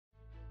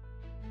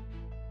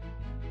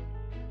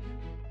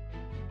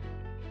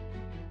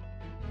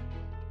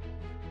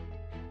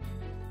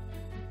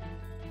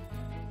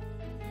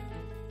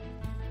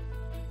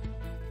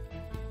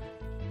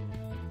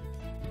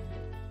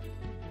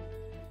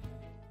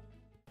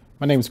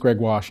My name is Greg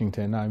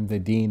Washington. I'm the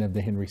Dean of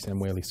the Henry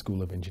Samueli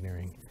School of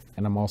Engineering,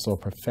 and I'm also a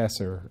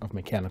professor of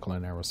mechanical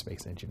and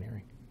aerospace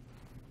engineering.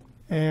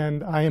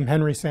 And I am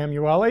Henry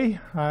Samueli.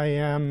 I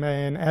am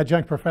an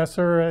adjunct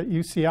professor at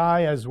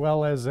UCI, as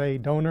well as a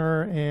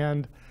donor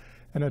and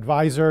an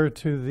advisor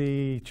to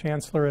the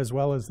chancellor, as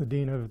well as the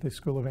dean of the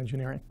School of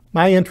Engineering.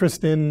 My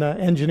interest in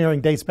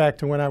engineering dates back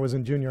to when I was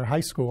in junior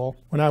high school.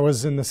 When I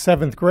was in the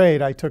 7th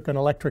grade, I took an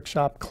electric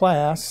shop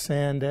class,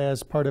 and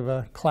as part of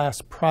a class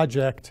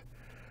project,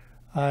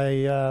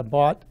 I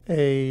bought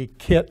a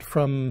kit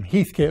from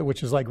Heathkit,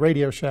 which is like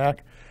Radio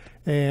Shack,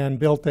 and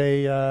built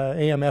a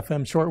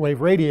AM/FM shortwave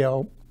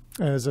radio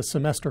as a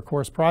semester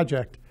course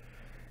project.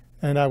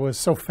 And I was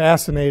so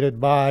fascinated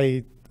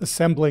by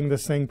assembling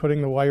this thing,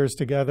 putting the wires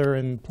together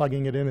and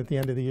plugging it in at the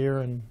end of the year,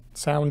 and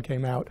sound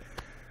came out,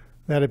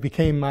 that it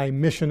became my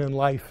mission in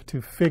life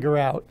to figure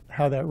out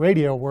how that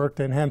radio worked,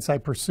 and hence I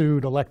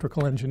pursued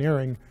electrical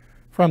engineering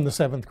from the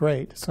 7th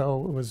grade.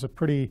 So it was a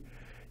pretty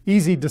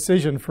easy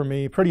decision for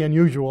me, pretty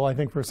unusual, I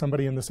think, for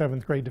somebody in the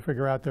 7th grade to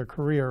figure out their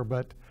career,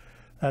 but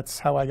that's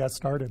how I got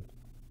started.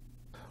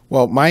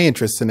 Well, my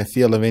interest in the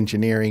field of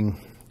engineering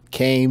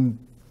came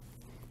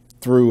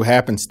through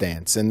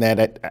happenstance, in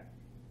that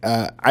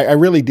I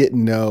really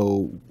didn't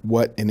know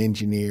what an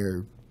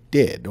engineer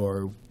did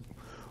or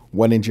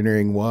what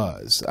engineering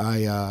was.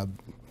 I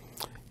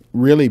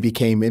really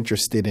became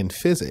interested in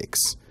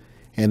physics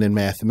and in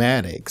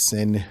mathematics.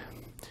 And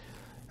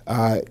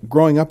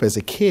growing up as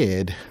a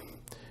kid,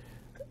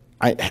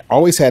 I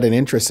always had an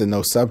interest in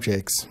those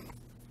subjects,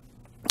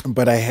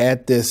 but I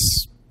had this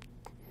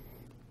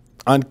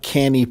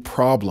uncanny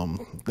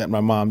problem that my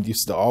mom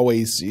used to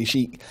always,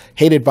 she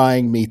hated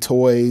buying me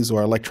toys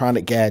or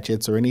electronic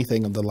gadgets or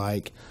anything of the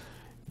like,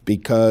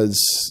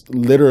 because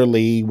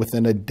literally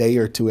within a day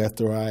or two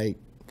after I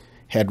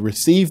had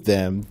received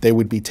them, they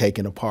would be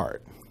taken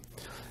apart.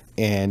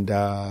 And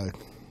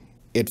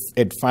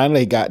it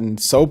finally gotten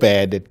so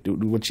bad that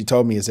what she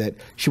told me is that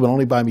she would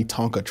only buy me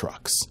Tonka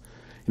trucks.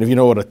 And if you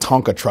know what a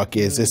Tonka truck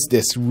is, it's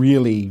this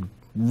really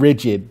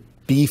rigid,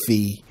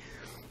 beefy,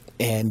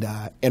 and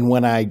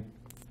when I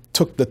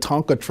took the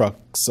Tonka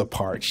trucks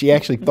apart, she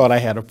actually thought I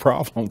had a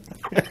problem.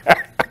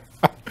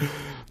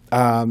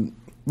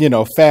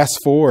 Fast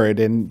forward,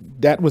 and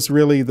that was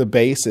really the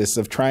basis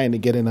of trying to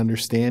get an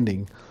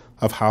understanding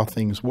of how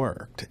things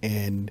worked.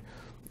 And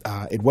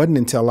it wasn't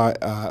until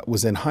I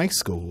was in high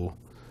school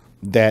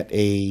that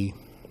a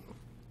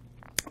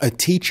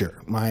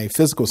teacher, my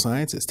physical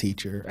sciences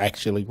teacher,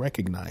 actually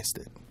recognized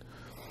it.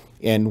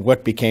 And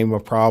what became a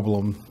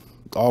problem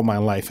all my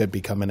life had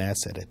become an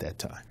asset at that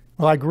time.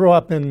 Well, I grew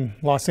up in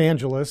Los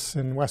Angeles,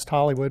 in West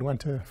Hollywood, went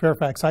to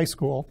Fairfax High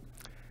School,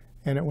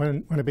 and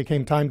when it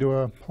became time to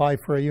apply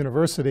for a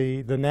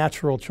university, the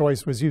natural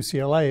choice was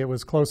UCLA. It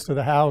was close to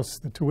the house.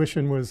 The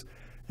tuition was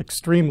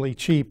extremely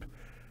cheap,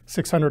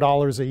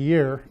 $600 a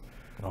year.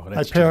 Oh,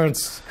 my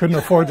parents couldn't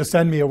afford to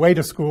send me away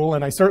to school,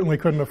 and I certainly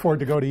couldn't afford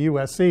to go to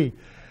USC.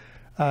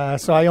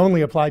 So I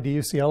only applied to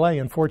UCLA,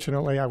 and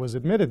fortunately I was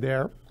admitted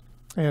there,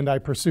 and I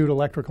pursued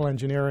electrical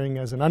engineering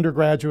as an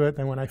undergraduate.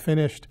 And when I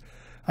finished,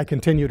 I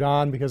continued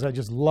on because I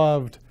just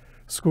loved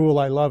school.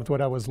 I loved what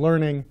I was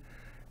learning.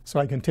 So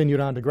I continued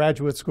on to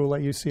graduate school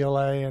at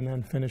UCLA, and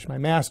then finished my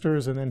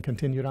master's, and then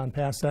continued on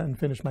past that and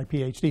finished my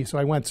PhD. So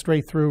I went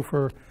straight through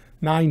for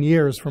 9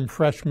 years from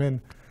freshman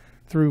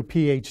through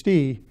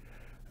PhD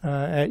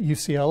at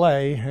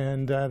UCLA,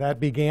 and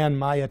that began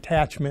my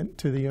attachment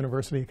to the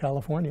University of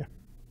California.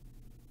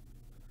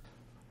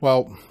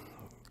 Well,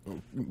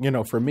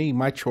 for me,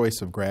 my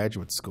choice of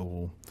graduate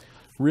school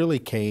really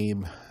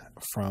came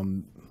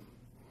from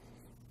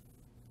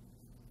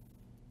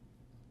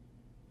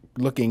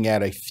looking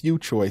at a few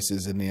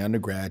choices in the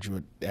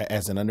undergraduate.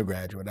 As an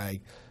undergraduate,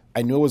 I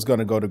knew I was going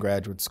to go to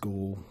graduate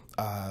school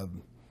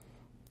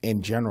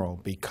in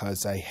general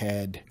because I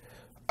had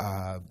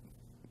a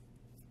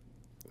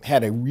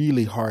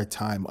really hard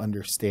time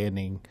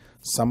understanding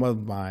some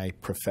of my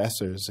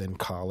professors in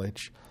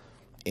college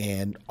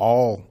and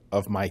all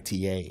of my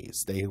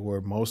TAs. They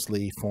were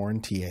mostly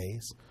foreign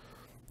TAs.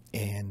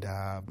 And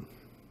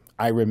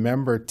I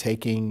remember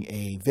taking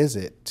a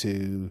visit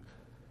to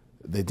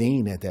the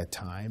dean at that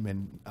time,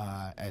 and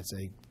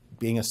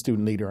being a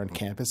student leader on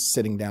campus,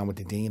 sitting down with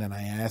the dean, and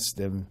I asked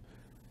him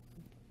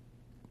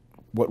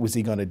what was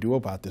he going to do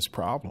about this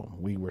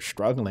problem. We were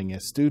struggling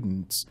as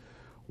students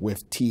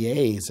with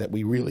TAs that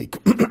we really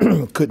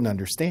couldn't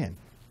understand.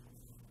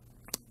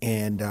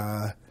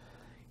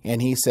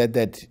 And he said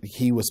that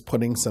he was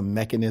putting some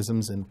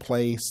mechanisms in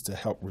place to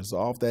help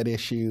resolve that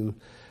issue,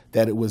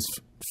 that it was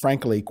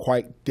frankly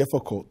quite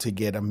difficult to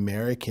get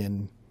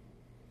American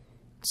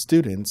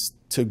students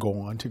to go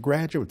on to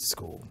graduate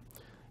school.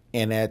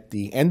 And at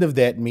the end of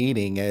that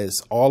meeting,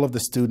 as all of the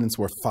students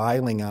were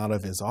filing out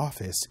of his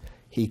office,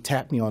 he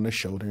tapped me on the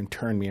shoulder and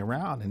turned me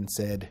around and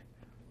said,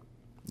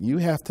 "You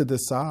have to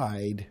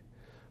decide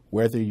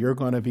whether you're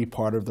going to be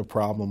part of the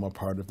problem or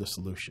part of the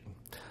solution.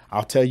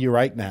 I'll tell you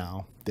right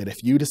now that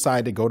if you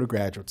decide to go to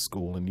graduate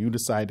school and you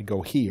decide to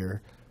go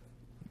here,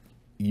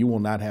 you will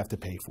not have to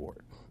pay for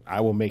it.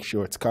 I will make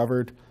sure it's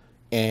covered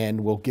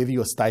and we'll give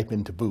you a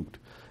stipend to boot.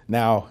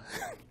 Now,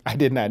 I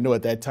did not know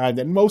at that time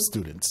that most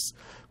students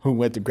who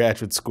went to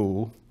graduate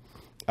school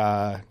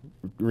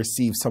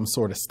received some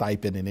sort of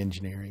stipend in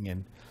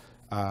engineering,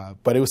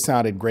 but it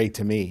sounded great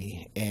to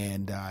me.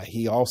 And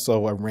he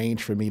also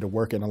arranged for me to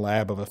work in a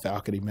lab of a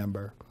faculty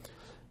member.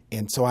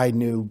 And so I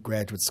knew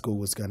graduate school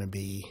was going to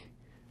be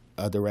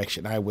a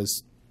direction. I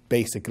was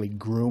basically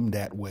groomed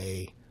that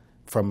way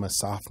from a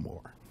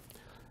sophomore.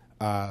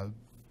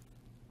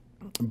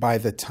 By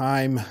the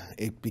time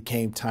it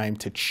became time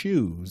to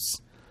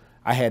choose,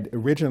 I had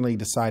originally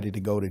decided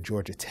to go to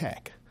Georgia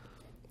Tech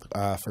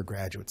for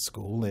graduate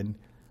school, and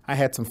I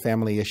had some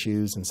family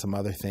issues and some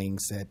other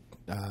things that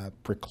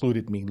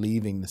precluded me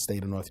leaving the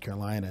state of North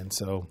Carolina, and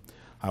so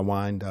I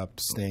wound up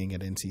staying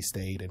at NC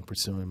State and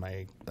pursuing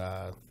my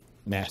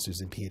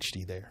master's and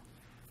PhD there.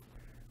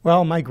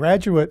 Well, my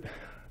graduate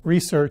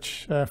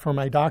research for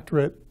my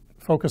doctorate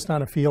focused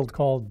on a field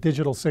called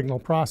digital signal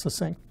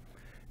processing.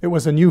 It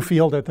was a new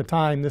field at the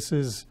time. This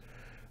is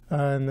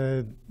in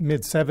the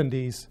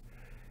mid-'70s,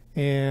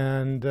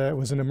 and it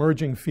was an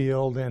emerging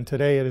field, and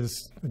today it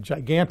is a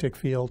gigantic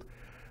field.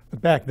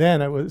 But back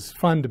then, it was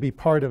fun to be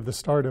part of the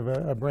start of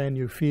a brand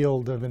new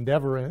field of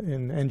endeavor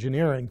in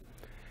engineering.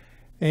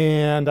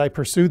 And I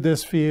pursued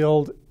this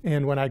field,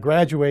 and when I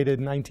graduated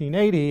in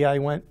 1980, I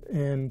went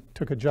and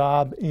took a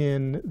job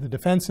in the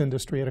defense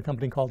industry at a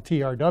company called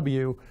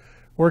TRW,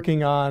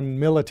 working on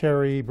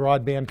military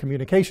broadband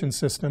communication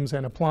systems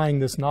and applying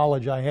this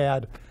knowledge I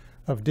had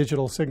of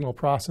digital signal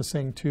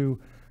processing to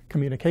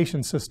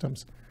communication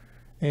systems.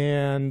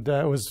 And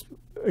it was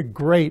a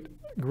great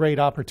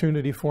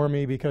opportunity for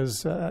me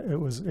because it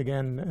was,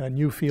 again, a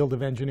new field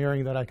of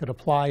engineering that I could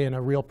apply in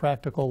a real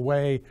practical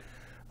way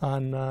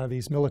on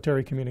these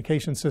military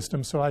communication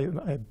systems. So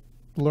I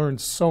learned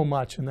so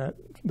much in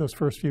those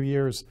first few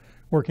years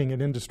working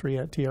in industry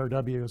at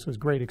TRW. This was a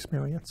great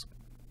experience.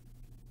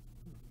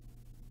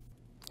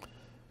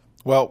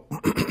 Well,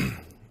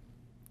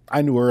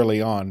 I knew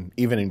early on,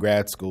 even in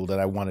grad school, that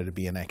I wanted to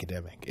be an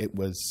academic. It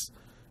was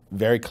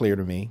very clear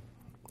to me.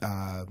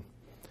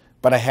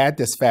 But I had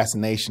this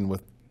fascination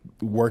with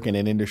working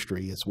in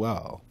industry as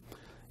well.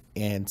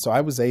 And so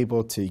I was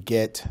able to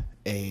get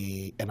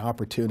an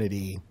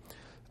opportunity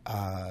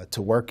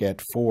to work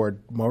at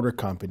Ford Motor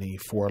Company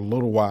for a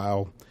little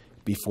while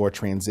before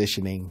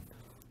transitioning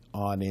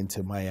on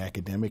into my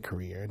academic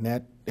career.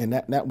 And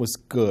that was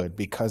good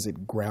because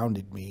it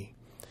grounded me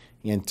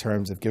in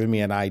terms of giving me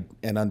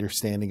an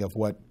understanding of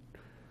what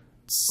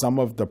some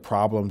of the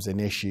problems and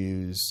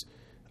issues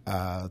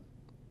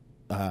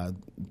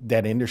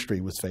that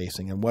industry was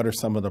facing, and what are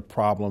some of the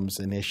problems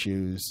and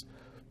issues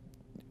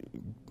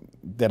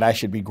that I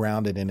should be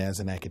grounded in as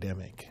an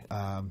academic.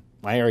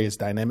 My area is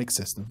dynamic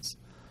systems.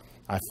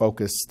 I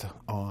focused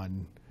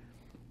on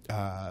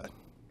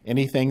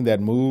anything that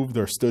moved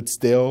or stood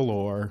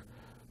still,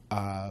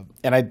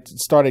 and I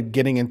started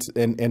getting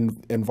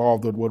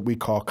involved with what we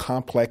call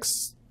complex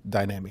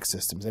dynamic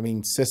systems. I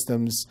mean,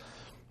 systems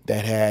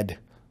that had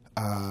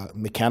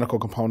mechanical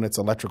components,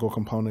 electrical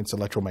components,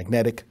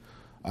 electromagnetic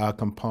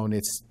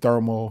components,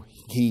 thermal,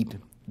 heat.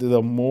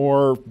 The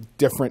more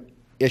different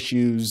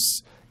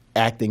issues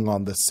acting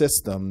on the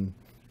system,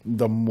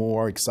 the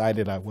more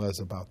excited I was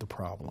about the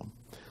problem.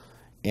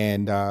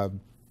 And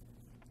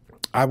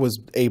I was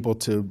able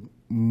to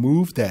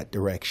move in that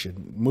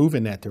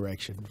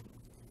direction.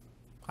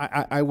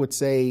 I would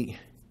say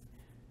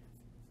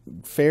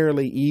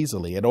fairly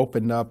easily. It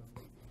opened up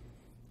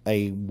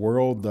a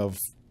world of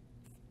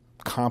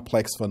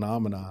complex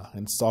phenomena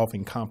and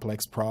solving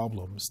complex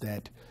problems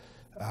that,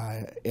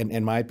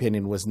 in my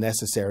opinion, was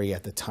necessary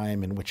at the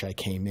time in which I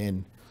came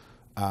in.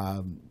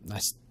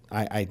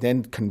 I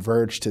then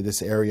converged to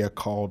this area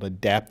called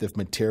adaptive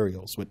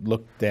materials, which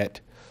looked at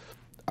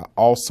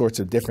all sorts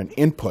of different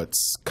inputs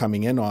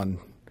coming in on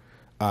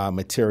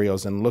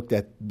materials and looked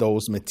at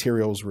those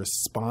materials'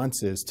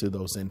 responses to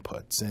those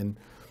inputs. And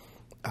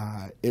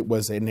it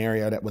was an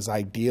area that was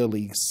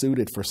ideally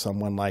suited for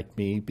someone like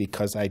me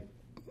because I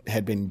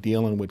had been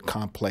dealing with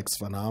complex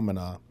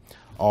phenomena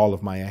all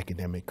of my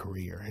academic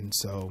career. And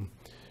so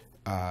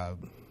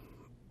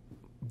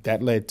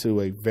that led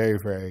to a very,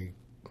 very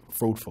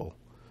fruitful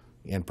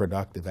and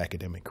productive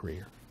academic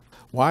career.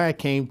 Why I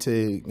came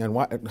to,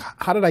 and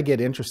how did I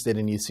get interested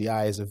in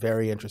UCI is a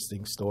very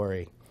interesting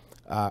story.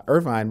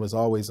 Irvine was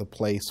always a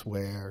place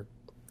where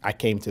I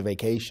came to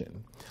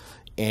vacation.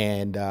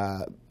 And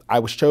I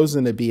was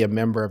chosen to be a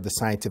member of the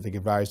Scientific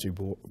Advisory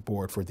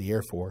Board for the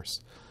Air Force.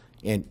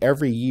 And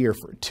every year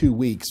for 2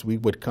 weeks, we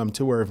would come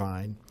to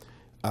Irvine,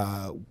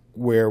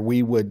 where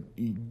we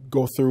would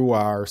go through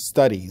our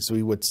studies.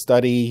 We would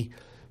study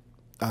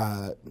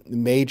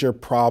major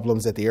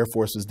problems that the Air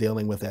Force was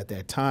dealing with at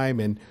that time,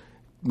 and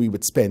we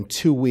would spend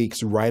 2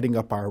 weeks writing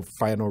up our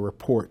final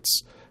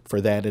reports for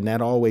that. And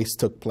that always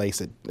took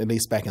place, at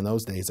least back in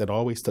those days, it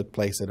always took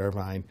place at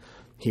Irvine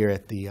here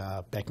at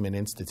the Beckman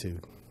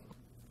Institute.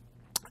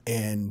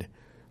 And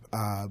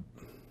I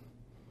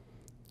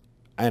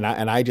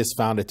I just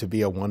found it to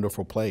be a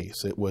wonderful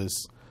place.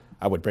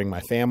 I would bring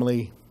my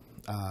family.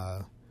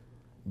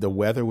 The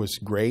weather was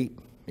great.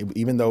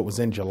 Even though it was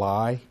in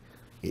July,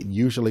 it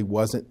usually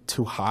wasn't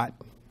too hot.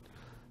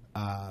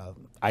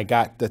 I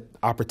got the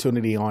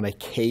opportunity on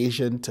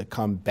occasion to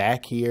come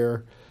back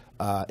here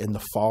in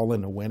the fall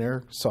and the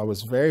winter, so I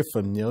was very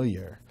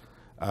familiar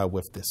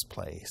with this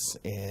place.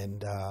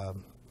 And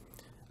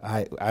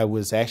I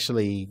was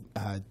actually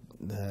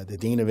the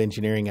Dean of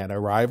Engineering at a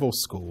rival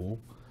school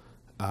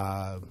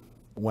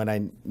when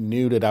I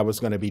knew that I was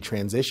going to be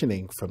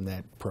transitioning from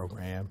that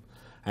program.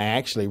 I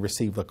actually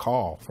received a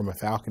call from a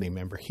faculty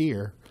member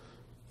here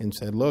and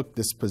said, look,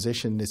 this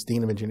position, this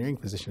Dean of Engineering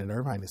position in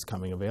Irvine is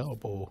coming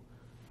available.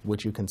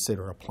 Would you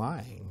consider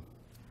applying?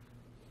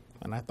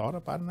 And I thought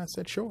about it and I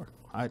said, sure.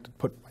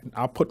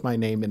 I'll put my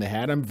name in the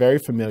hat. I'm very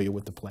familiar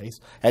with the place.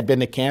 I'd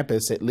been to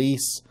campus at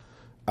least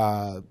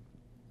 5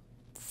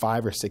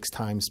 or 6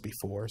 times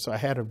before, so I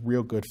had a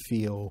real good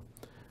feel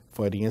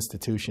for the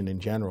institution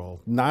in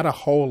general. Not a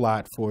whole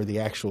lot for the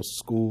actual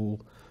School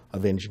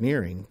of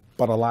Engineering,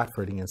 but a lot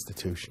for the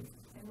institution.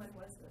 And when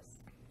was this?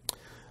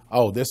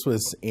 Oh, this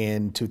was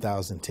in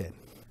 2010.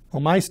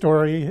 Well, my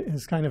story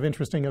is kind of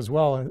interesting as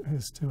well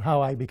as to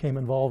how I became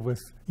involved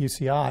with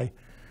UCI.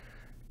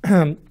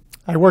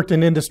 I worked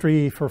in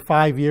industry for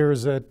 5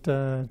 years at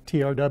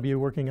TRW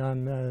working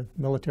on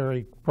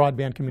military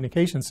broadband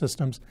communication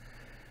systems.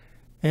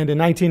 And in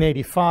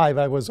 1985,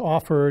 I was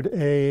offered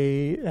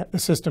an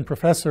assistant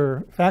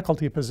professor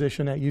faculty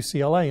position at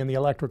UCLA in the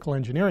electrical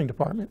engineering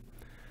department.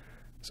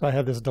 So I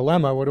had this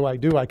dilemma. What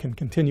do? I can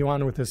continue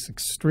on with this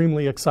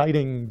extremely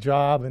exciting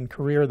job and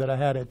career that I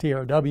had at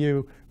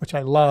TRW, which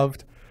I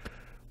loved,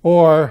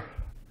 or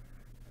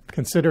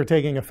consider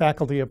taking a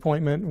faculty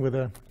appointment with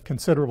a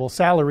considerable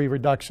salary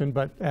reduction,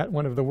 but at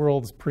one of the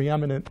world's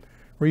preeminent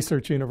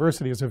research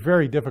universities. It was a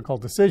very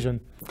difficult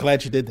decision.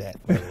 Glad you did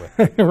that, by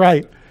the way.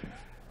 Right.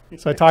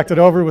 So I talked it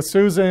over with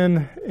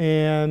Susan,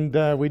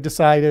 and we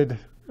decided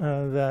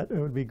that it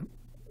would be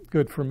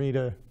good for me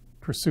to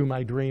pursue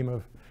my dream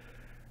of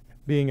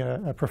being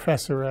a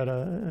professor at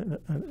a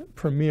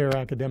premier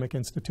academic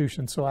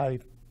institution. So I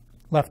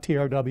left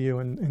TRW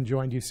and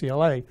joined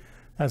UCLA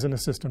as an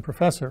assistant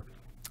professor,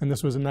 and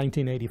this was in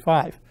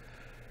 1985.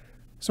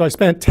 So I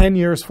spent 10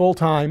 years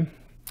full-time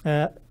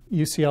at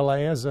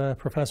UCLA as a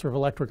professor of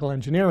electrical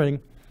engineering,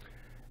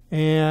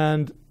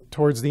 and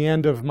towards the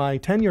end of my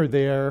tenure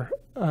there,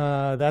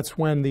 that's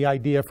when the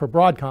idea for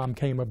Broadcom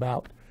came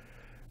about.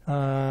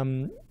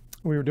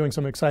 We were doing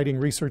some exciting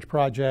research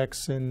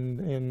projects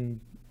in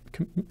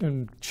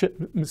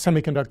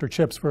semiconductor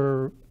chips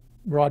for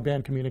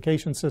broadband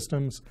communication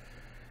systems,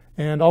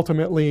 and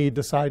ultimately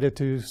decided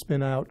to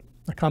spin out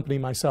a company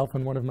myself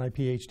and one of my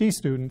PhD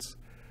students.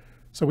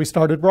 So we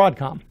started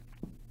Broadcom.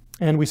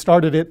 And we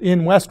started it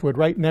in Westwood,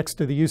 right next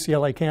to the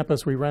UCLA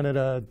campus. We rented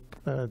a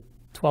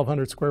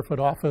 1,200 square foot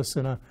office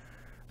and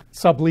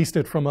subleased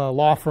it from a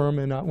law firm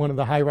in one of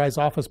the high-rise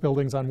office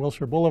buildings on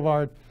Wilshire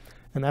Boulevard.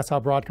 And that's how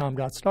Broadcom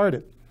got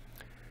started.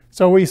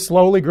 So we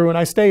slowly grew, and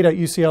I stayed at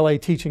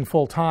UCLA teaching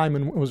full-time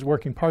and was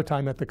working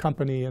part-time at the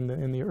company in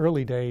the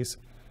early days.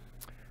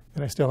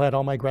 And I still had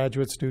all my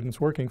graduate students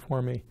working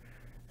for me.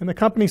 And the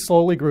company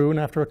slowly grew, and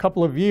after a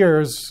couple of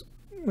years,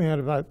 we had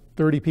about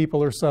 30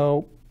 people or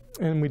so,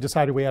 and we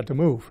decided we had to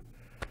move.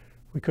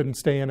 We couldn't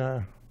stay in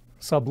a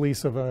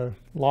sublease of a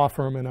law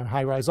firm in a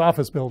high-rise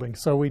office building.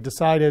 So we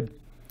decided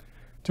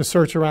to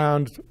search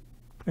around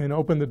and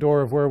open the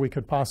door of where we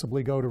could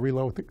possibly go to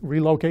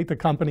relocate the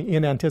company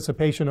in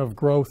anticipation of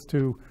growth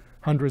to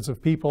hundreds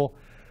of people,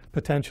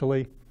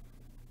 potentially.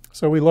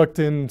 So we looked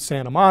in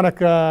Santa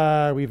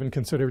Monica, we even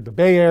considered the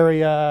Bay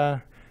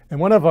Area, and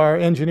one of our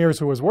engineers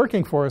who was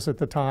working for us at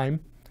the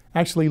time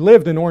actually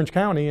lived in Orange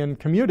County and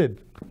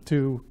commuted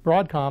to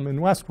Broadcom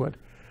in Westwood.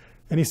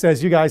 And he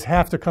says, you guys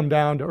have to come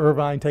down to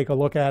Irvine, take a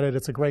look at it.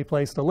 It's a great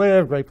place to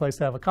live, great place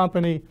to have a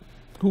company.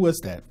 Who was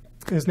that?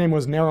 His name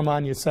was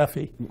Nariman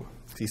Yousefi.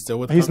 Is he still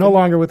with the He's company? no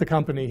longer with the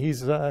company. He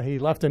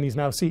left and he's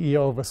now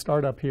CEO of a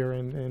startup here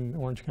in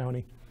Orange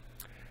County.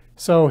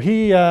 So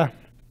he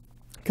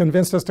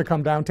convinced us to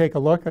come down, take a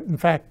look. In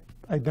fact,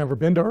 I'd never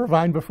been to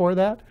Irvine before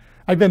that.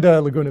 I'd been to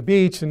Laguna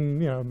Beach and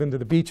been to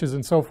the beaches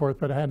and so forth,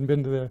 but I hadn't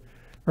been to the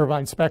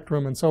Irvine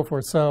Spectrum and so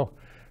forth. So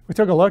we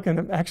took a look, and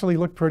it actually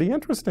looked pretty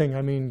interesting.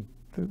 I mean,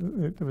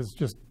 it was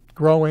just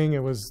growing.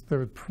 There was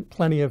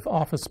plenty of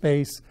office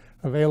space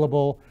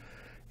available,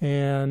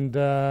 and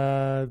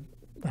the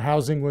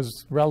housing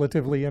was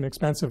relatively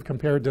inexpensive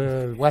compared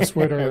to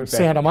Westwood or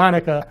Santa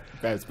Monica.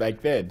 That's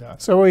back then.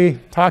 So we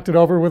talked it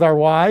over with our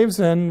wives,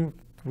 and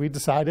we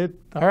decided,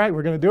 all right,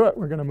 we're going to do it.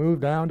 We're going to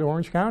move down to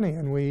Orange County,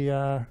 and we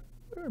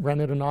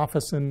rented an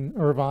office in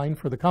Irvine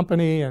for the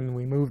company, and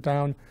we moved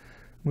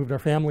our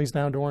families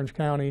down to Orange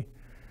County,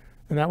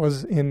 and that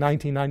was in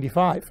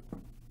 1995,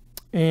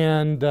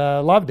 and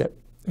loved it,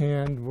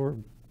 and we're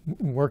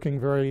working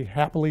very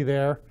happily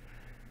there.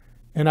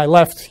 And I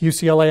left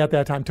UCLA at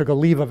that time, took a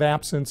leave of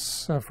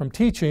absence from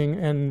teaching,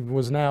 and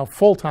was now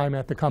full-time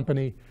at the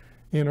company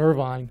in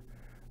Irvine,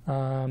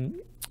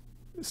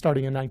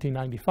 starting in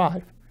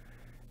 1995.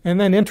 And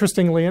then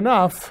interestingly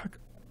enough,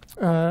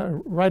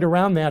 right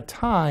around that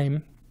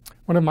time,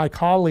 one of my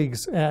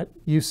colleagues at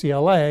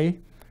UCLA,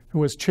 who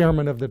was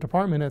chairman of the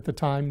department at the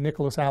time,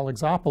 Nicholas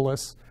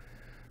Alexopoulos,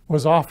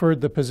 was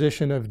offered the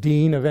position of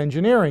Dean of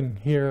Engineering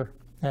here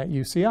at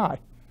UCI.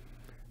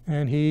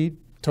 And he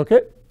took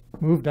it,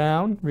 moved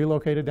down,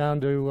 relocated down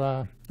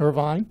to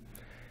Irvine.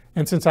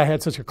 And since I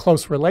had such a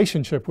close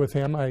relationship with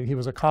him, he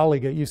was a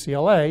colleague at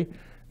UCLA,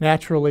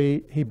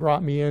 naturally he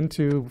brought me in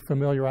to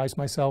familiarize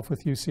myself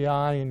with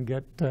UCI and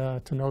get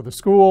to know the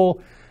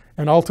school,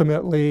 and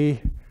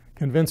ultimately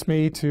convinced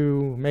me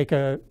to make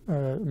a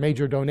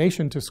major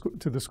donation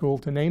to the school,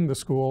 to name the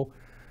school.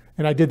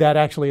 And I did that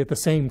actually at the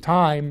same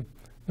time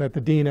that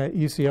the dean at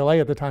UCLA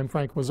at the time,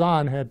 Frank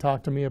Wazan, had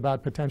talked to me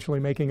about potentially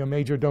making a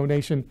major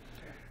donation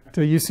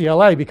to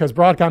UCLA, because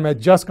Broadcom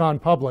had just gone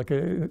public.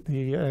 In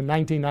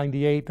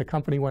 1998, the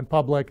company went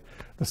public.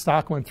 The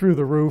stock went through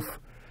the roof,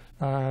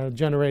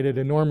 generated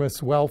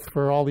enormous wealth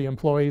for all the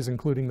employees,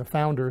 including the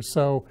founders.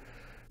 So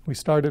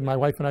my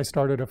wife and I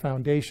started a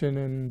foundation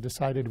and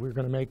decided we were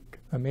going to make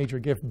a major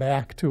gift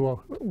back to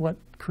what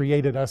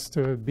created us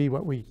to be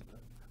what we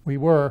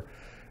were.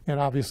 And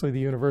obviously the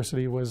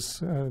university was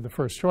the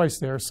first choice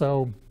there.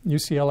 So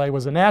UCLA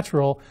was a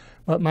natural,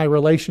 but my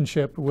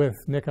relationship with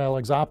Nick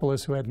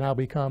Alexopoulos, who had now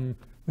become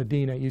the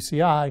dean at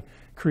UCI,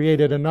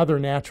 created another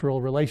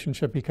natural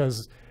relationship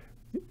because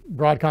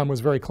Broadcom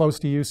was very close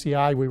to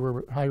UCI. We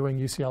were hiring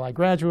UCI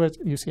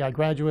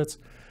graduates.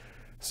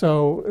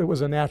 So it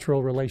was a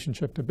natural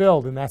relationship to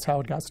build, and that's how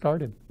it got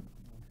started.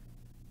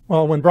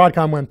 Well, when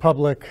Broadcom went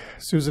public,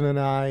 Susan and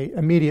I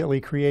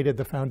immediately created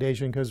the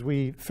foundation because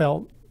we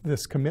felt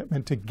this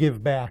commitment to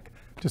give back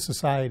to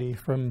society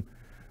from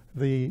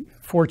the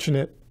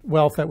fortunate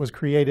wealth that was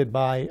created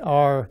by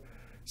our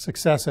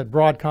success at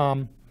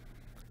Broadcom.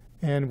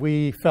 And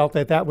we felt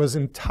that that was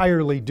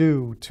entirely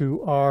due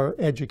to our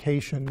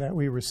education that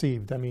we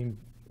received. I mean,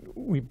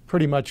 we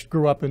pretty much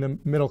grew up in a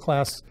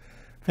middle-class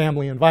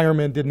family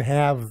environment, didn't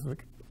have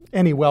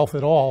any wealth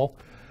at all.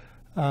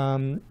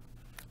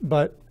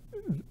 But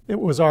it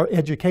was our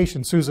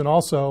education. Susan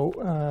also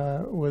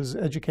was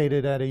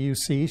educated at a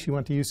UC. She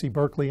went to UC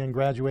Berkeley and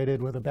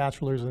graduated with a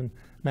bachelor's in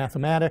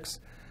mathematics.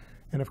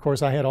 And of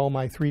course, I had all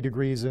my 3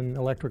 degrees in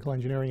electrical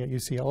engineering at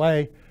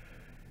UCLA.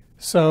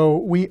 So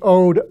we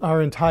owed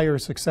our entire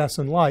success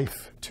in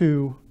life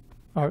to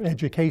our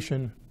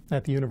education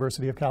at the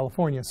University of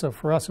California. So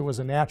for us, it was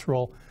a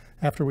natural,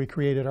 after we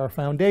created our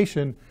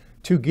foundation,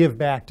 to give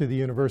back to the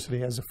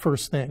university as the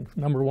first thing,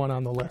 number 1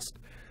 on the list.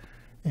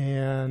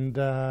 And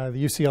the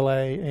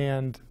UCLA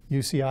and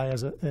UCI,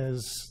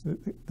 as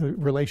the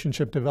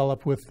relationship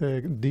developed with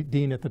the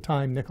dean at the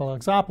time, Nick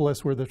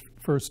Alexopoulos, were the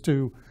first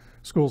 2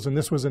 schools. And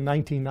this was in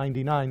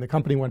 1999. The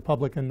company went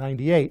public in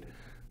 98.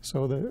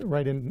 So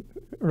right in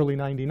early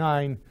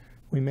 99,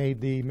 we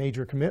made the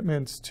major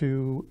commitments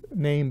to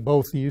name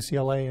both the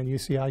UCLA and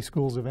UCI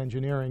schools of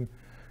engineering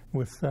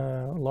with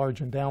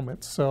large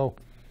endowments. So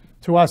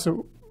to us, it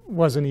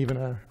wasn't even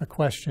a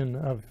question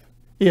of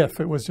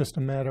if, it was just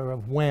a matter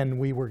of when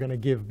we were going to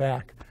give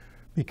back,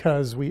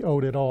 because we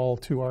owed it all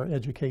to our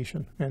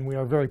education. And we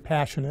are very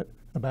passionate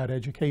about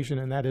education,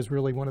 and that is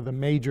really one of the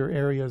major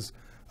areas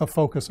of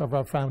focus of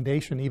our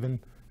foundation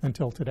even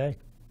until today.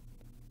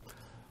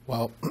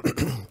 Well,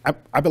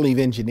 I believe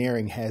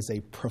engineering has a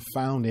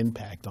profound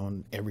impact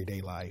on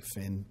everyday life.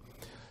 And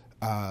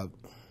I'll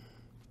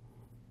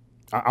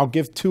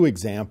give 2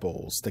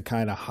 examples to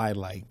kind of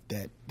highlight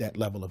that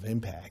level of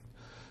impact.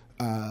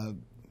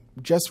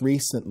 Just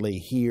recently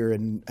here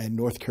in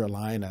North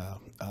Carolina,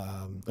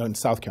 in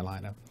South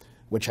Carolina,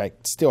 which I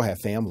still have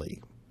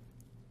family,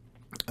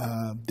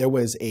 there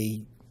was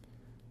a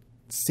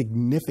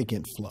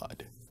significant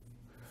flood.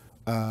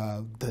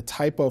 The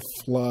type of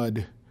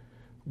flood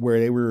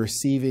where they were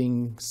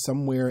receiving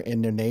somewhere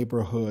in their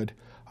neighborhood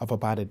of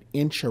about 1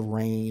 inch of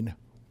rain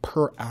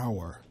per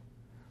hour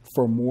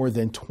for more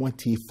than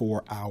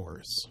 24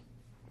 hours.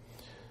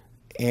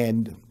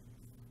 And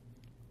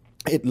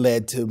it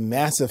led to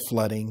massive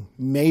flooding,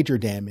 major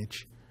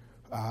damage.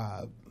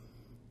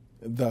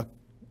 The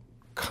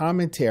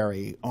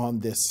commentary on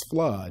this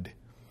flood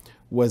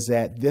was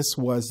that this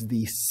was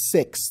the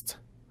 6th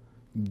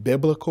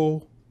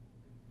biblical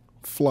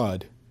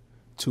flood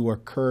to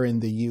occur in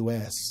the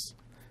U.S.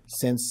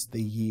 since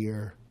the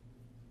year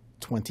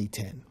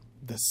 2010,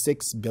 the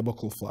 6th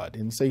biblical flood.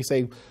 And so you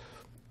say,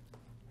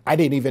 I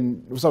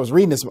was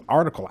reading this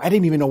article, I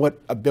didn't even know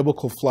what a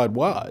biblical flood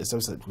was. I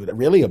was like,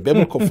 really, a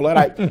biblical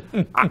flood?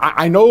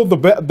 I know the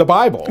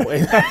Bible.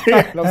 And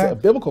I was like, a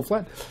biblical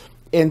flood.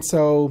 And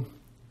so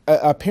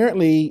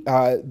apparently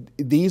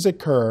these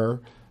occur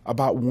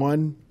about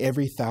 1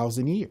 every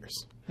 1,000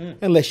 years,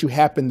 unless you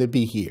happen to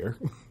be here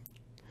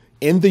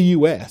in the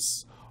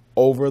U.S.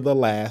 over the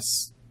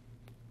last,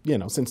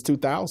 since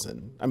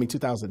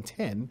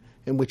 2010,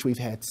 in which we've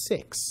had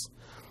 6.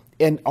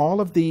 And all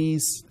of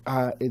these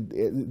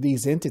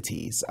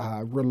entities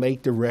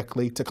relate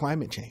directly to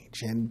climate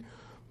change. And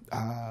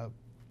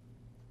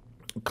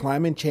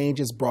climate change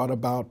is brought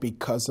about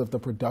because of the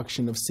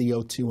production of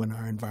CO2 in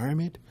our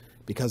environment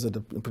because of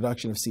the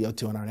production of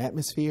CO2 in our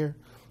atmosphere,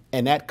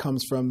 and that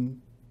comes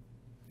from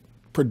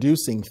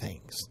producing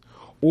things,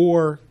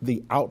 or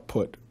the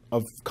output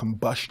of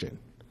combustion.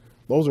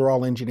 Those are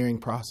all engineering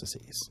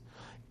processes.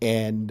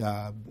 And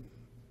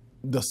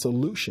the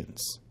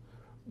solutions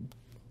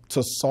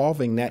to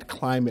solving that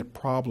climate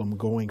problem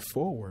going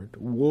forward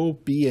will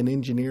be an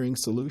engineering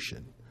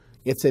solution.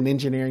 It's an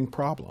engineering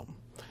problem.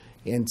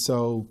 And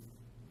so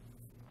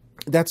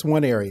that's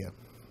one area.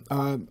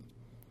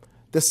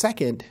 The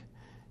second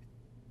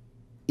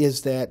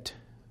is that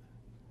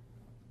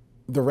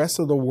the rest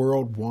of the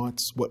world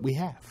wants what we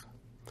have.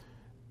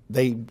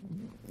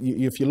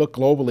 If you look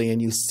globally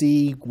and you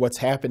see what's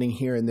happening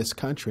here in this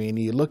country, and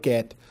you look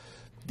at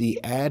the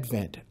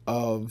advent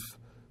of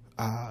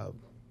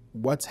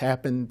what's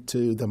happened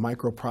to the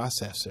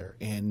microprocessor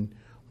and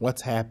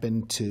what's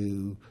happened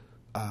to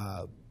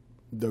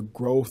the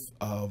growth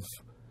of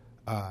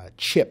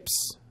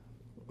chips,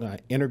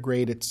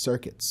 integrated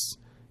circuits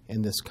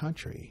in this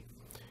country.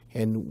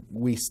 And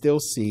we still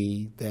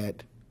see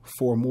that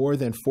for more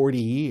than 40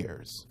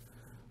 years,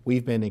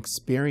 we've been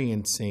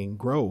experiencing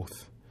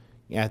growth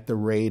at the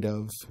rate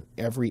of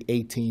every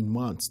 18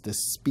 months. The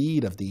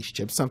speed of these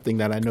chips, something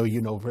that I know you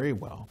know very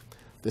well,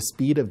 the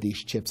speed of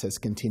these chips has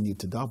continued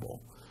to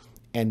double.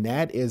 And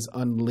that is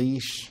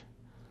unleash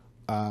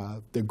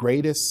the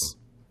greatest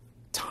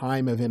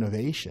time of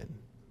innovation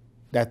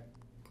that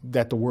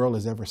the world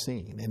has ever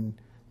seen. And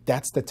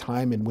that's the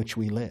time in which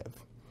we live.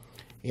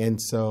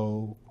 And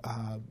so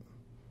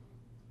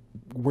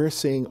we're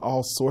seeing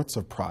all sorts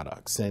of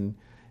products. And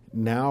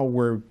now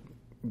we're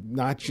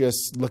not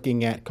just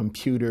looking at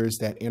computers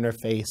that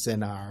interface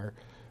in our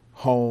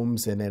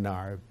homes and in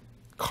our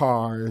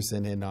cars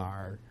and in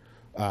our,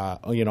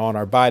 on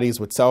our bodies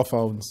with cell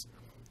phones.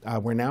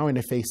 We're now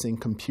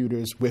interfacing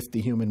computers with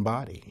the human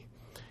body.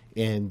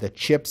 And the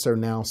chips are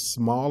now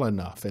small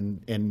enough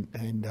and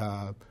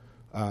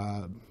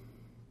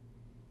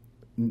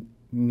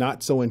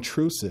not so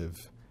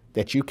intrusive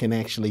that you can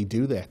actually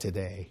do that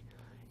today.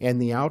 And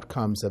the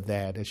outcomes of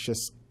that is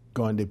just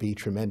going to be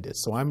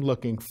tremendous. So I'm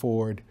looking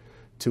forward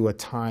to a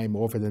time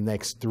over the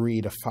next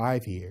 3 to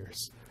 5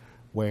 years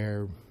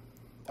where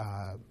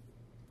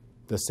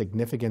the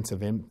significance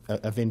of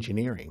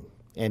engineering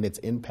and its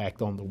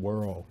impact on the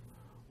world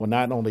will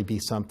not only be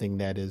something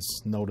that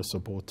is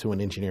noticeable to an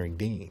engineering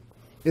dean,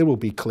 it will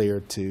be clear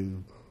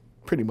to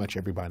pretty much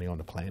everybody on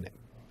the planet.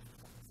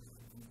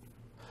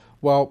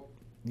 Well,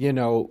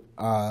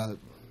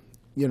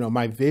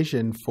 my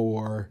vision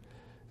for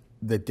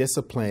the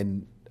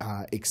discipline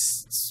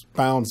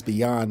expounds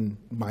beyond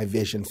my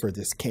vision for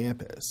this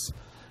campus.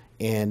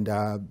 And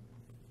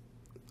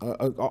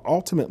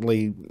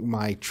ultimately,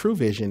 my true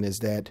vision is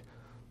that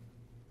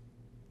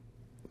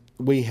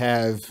we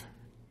have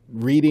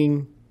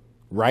reading,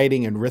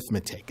 writing, and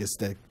arithmetic is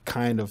the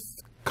kind of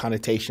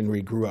connotation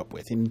we grew up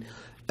with. And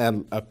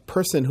a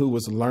person who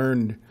was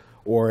learned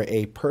or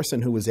a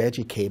person who was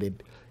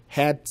educated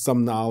had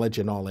some knowledge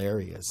in all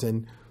areas.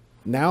 And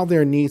now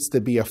there needs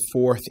to be a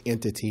fourth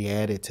entity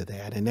added to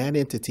that, and that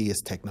entity is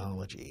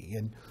technology.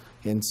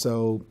 And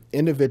so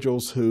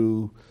individuals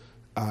who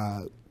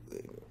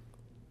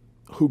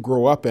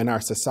grow up in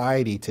our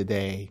society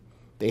today,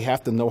 they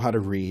have to know how to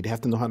read, they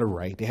have to know how to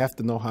write, they have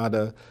to know how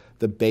the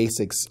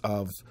basics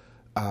of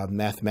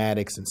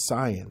mathematics and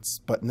science.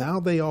 But now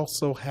they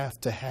also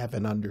have to have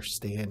an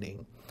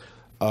understanding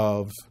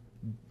of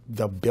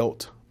the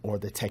built or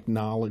the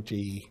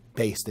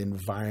technology-based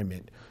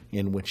environment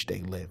in which they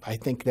live. I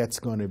think that's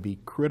going to be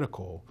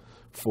critical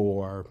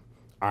for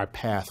our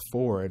path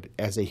forward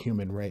as a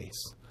human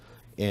race.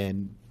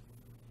 And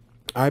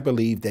I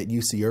believe that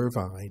UC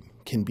Irvine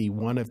can be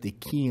one of the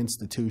key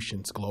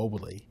institutions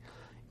globally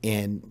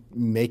in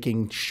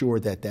making sure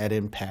that that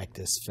impact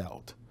is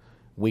felt.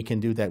 We can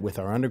do that with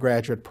our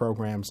undergraduate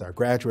programs, our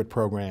graduate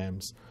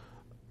programs,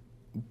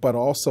 but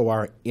also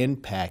our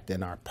impact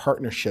and our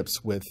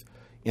partnerships with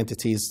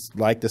entities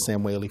like the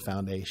Samueli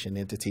Foundation,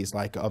 entities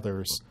like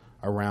others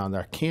around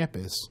our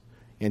campus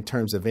in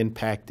terms of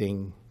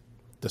impacting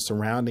the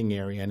surrounding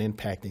area and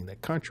impacting the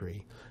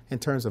country in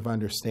terms of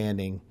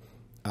understanding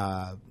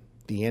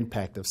the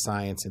impact of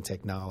science and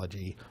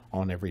technology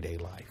on everyday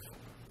life.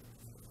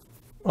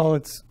 Well,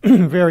 it's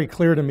very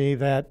clear to me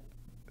that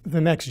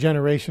the next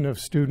generation of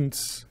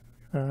students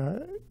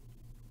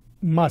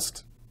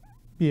must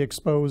be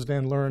exposed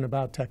and learn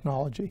about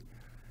technology.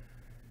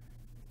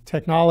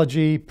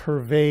 Technology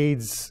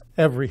pervades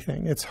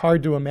everything. It's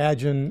hard to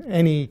imagine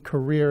any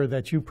career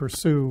that you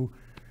pursue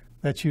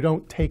that you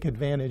don't take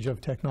advantage of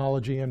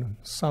technology in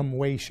some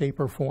way, shape,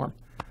 or form.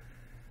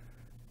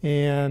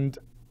 And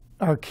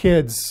our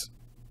kids,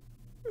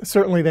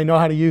 certainly they know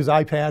how to use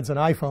iPads and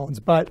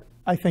iPhones, but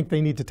I think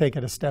they need to take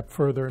it a step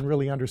further and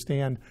really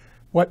understand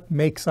what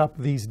makes up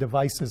these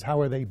devices,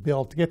 how are they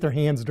built, get their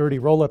hands dirty,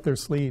 roll up their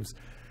sleeves.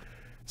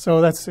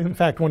 So that's, in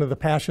fact, one of the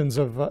passions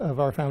of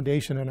our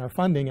foundation and our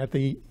funding at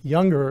the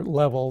younger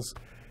levels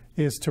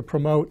is to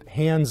promote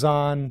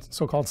hands-on,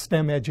 so-called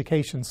STEM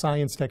education,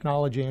 science,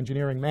 technology,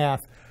 engineering,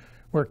 math,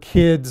 where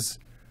kids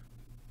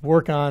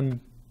work on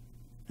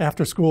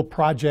after-school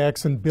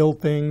projects and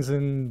build things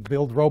and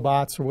build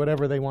robots or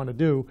whatever they want to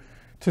do,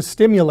 to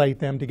stimulate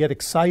them to get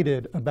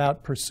excited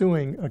about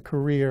pursuing a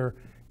career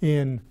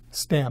in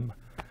STEM.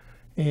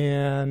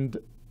 And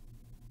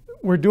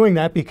we're doing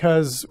that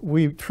because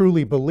we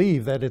truly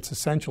believe that it's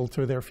essential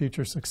to their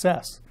future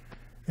success.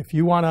 If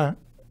you want to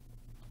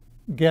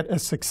get a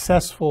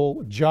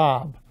successful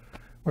job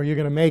where you're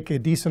going to make a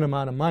decent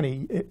amount of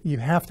money, you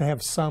have to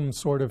have some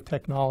sort of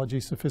technology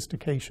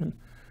sophistication.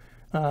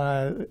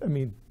 I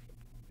mean,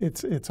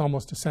 it's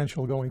almost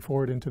essential going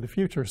forward into the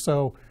future.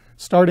 So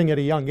starting at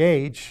a young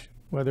age,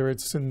 whether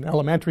it's in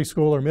elementary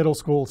school or middle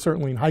school,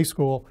 certainly in high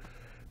school,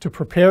 to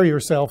prepare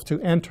yourself to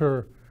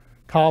enter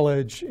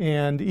college,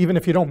 and even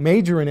if you don't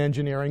major in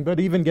engineering, but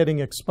even getting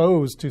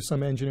exposed to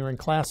some engineering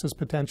classes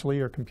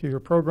potentially, or computer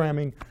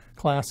programming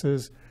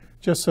classes,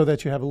 just so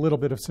that you have a little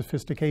bit of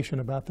sophistication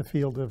about the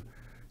field of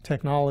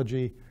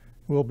technology,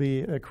 will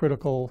be a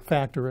critical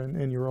factor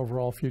in your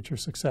overall future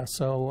success.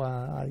 So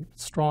I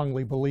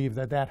strongly believe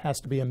that that has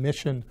to be a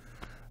mission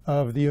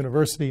of the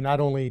university, not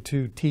only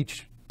to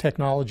teach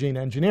technology and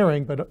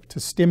engineering, but to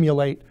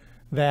stimulate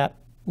that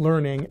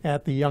learning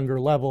at the younger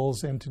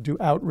levels and to do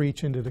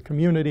outreach into the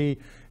community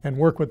and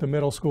work with the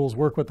middle schools,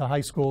 work with the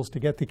high schools to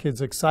get the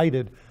kids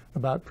excited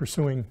about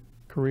pursuing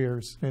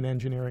careers in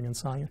engineering and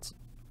science.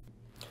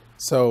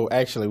 So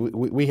actually,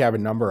 we have a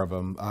number of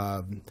them.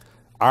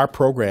 Our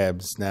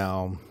programs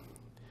now,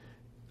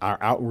 our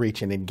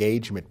outreach and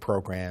engagement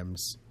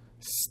programs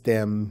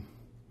stem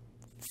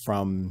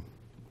from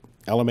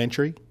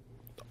elementary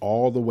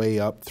all the way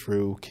up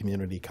through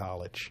community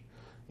college.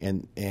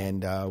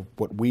 And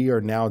what we are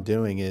now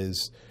doing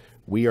is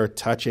we are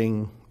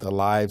touching the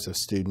lives of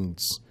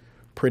students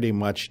pretty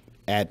much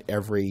at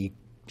every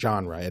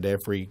genre, at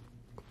every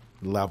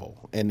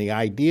level. And the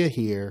idea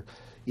here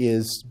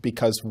is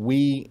because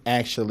we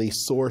actually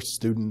source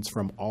students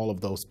from all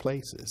of those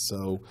places.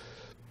 So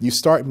you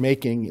start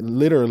making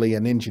literally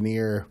an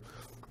engineer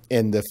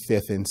in the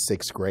 5th and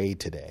 6th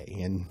grade today.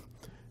 And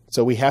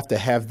so we have to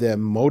have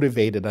them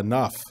motivated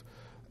enough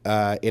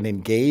and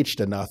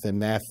engaged enough in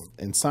math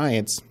and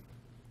science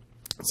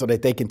so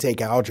that they can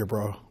take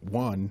Algebra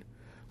 1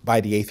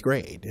 by the 8th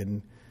grade.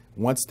 And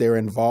once they're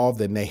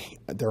involved and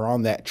they're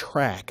on that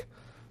track,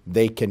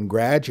 they can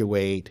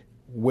graduate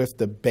with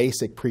the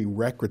basic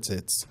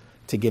prerequisites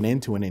to get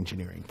into an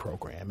engineering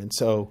program. And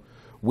so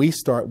we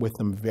start with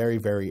them very,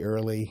 very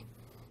early.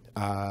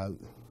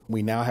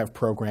 We now have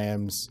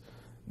programs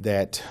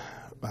that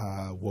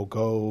will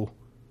go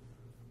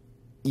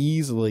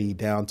easily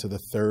down to the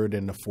 3rd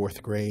and the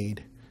 4th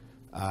grade.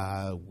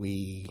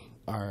 We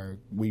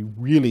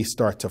really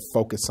start to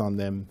focus on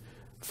them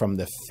from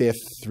the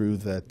 5th through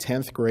the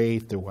 10th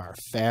grade through our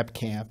Fab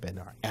Camp and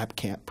our App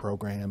Camp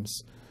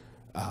programs.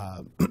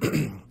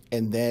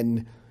 And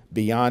then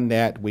beyond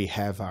that, we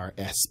have our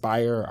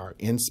Aspire, our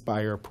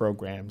Inspire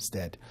programs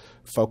that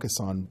focus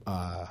on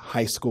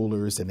high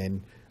schoolers and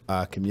then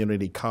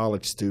community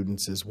college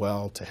students as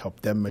well to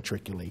help them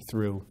matriculate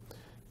through.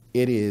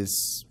 It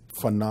is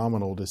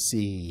phenomenal to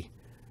see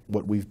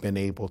what we've been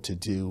able to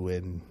do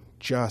in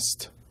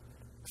just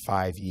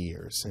 5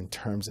 years in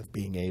terms of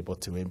being able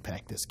to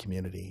impact this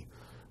community.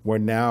 We're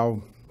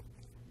now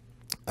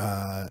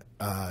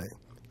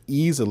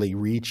easily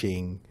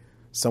reaching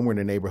somewhere in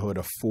the neighborhood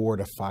of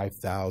 4,000 to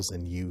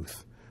 5,000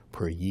 youth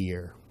per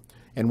year.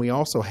 And we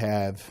also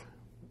have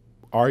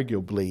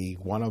arguably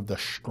one of the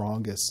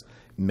strongest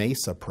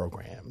MESA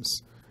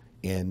programs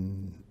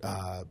in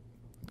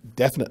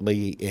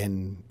definitely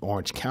in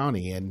Orange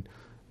County and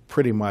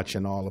pretty much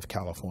in all of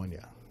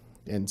California.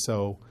 And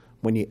so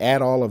when you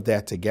add all of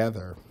that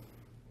together,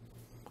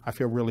 I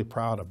feel really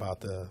proud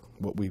about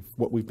what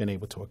we've been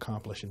able to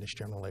accomplish in this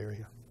general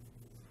area.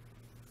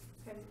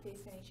 Have you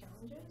faced any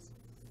challenges?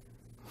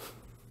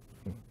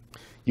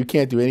 You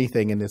can't do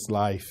anything in this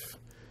life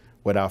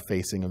without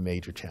facing a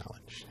major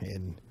challenge.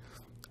 And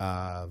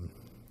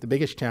the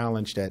biggest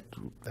challenge that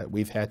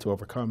we've had to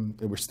overcome,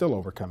 and we're still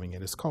overcoming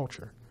it, is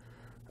culture.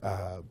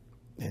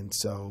 And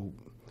so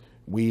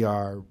we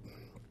are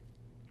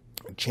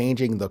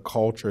changing the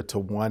culture to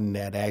one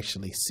that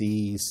actually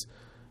sees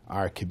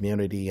our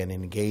community and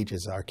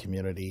engages our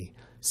community.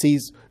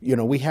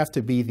 We have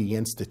to be the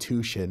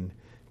institution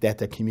that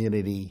the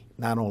community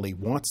not only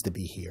wants to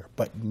be here,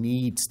 but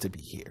needs to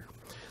be here.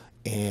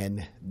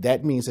 And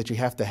that means that you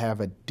have to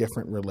have a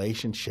different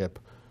relationship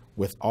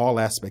with all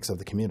aspects of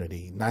the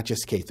community, not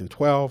just K through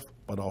 12,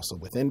 but also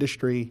with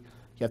industry.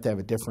 You have to have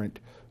a different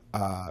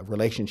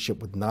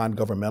relationship with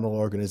non-governmental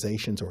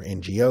organizations or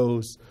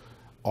NGOs.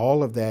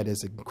 All of that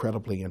is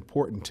incredibly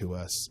important to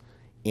us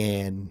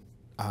in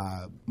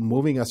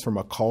moving us from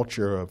a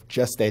culture of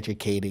just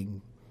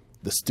educating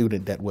the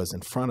student that was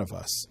in front of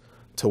us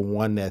to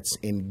one that's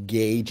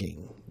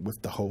engaging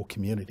with the whole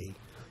community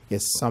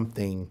is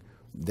something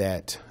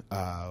that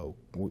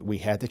we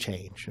had to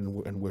change,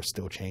 and we're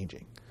still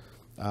changing.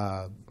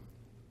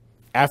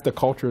 After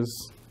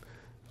culture's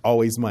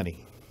always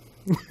money.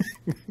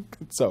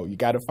 So you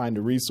got to find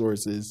the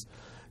resources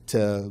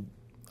to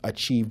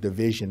achieve the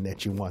vision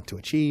that you want to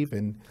achieve.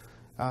 And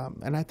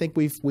And I think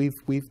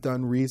we've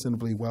done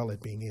reasonably well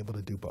at being able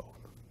to do both.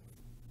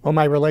 Well,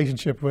 my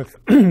relationship with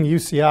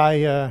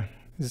UCI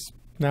is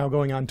now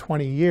going on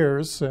 20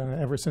 years.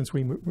 Ever since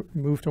we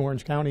moved to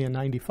Orange County in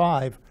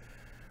 '95,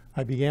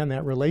 I began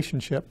that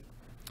relationship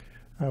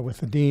with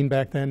the dean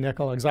back then, Nick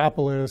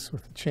Alexopoulos,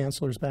 with the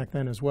chancellors back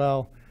then as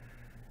well.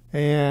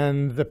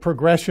 And the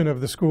progression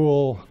of the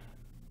school,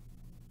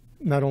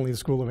 not only the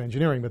School of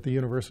Engineering, but the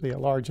university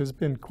at large, has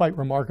been quite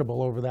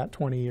remarkable over that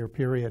 20-year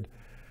period.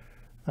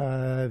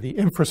 The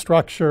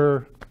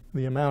infrastructure,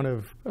 the amount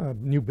of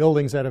new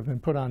buildings that have been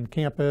put on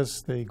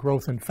campus, the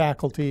growth in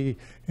faculty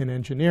in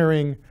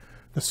engineering,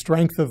 the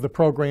strength of the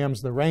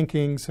programs, the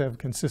rankings have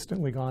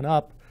consistently gone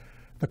up.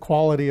 The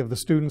quality of the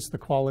students, the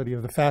quality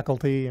of the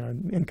faculty,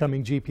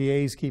 incoming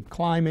GPAs keep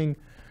climbing.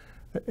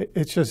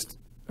 It's just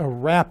a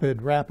rapid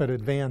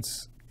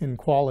advance in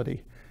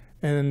quality.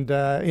 And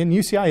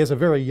UCI is a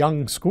very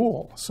young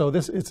school, so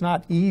it's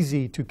not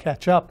easy to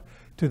catch up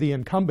to the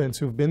incumbents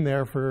who've been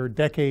there for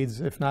decades,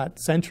 if not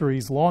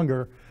centuries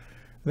longer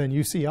than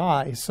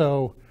UCI.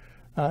 So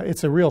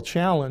it's a real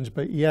challenge,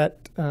 but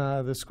yet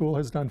the school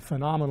has done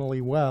phenomenally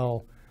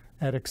well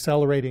at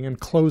accelerating and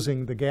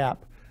closing the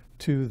gap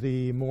to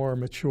the more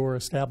mature,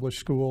 established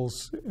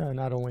schools,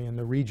 not only in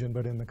the region,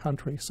 but in the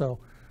country. So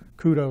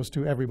kudos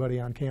to everybody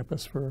on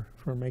campus for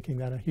making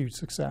that a huge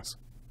success.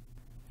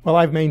 Well,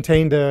 I've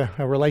maintained a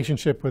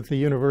relationship with the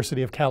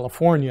University of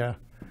California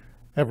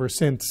ever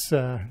since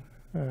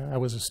I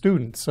was a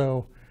student.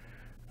 So,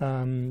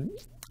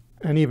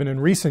 and even in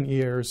recent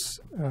years,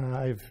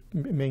 I've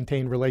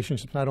maintained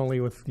relationships not only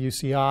with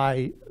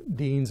UCI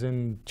deans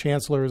and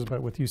chancellors,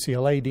 but with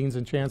UCLA deans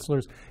and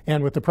chancellors,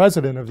 and with the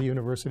president of the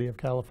University of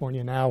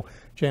California now,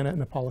 Janet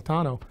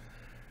Napolitano,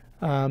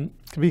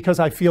 because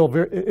I feel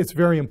it's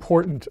very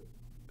important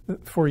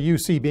for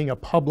UC, being a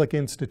public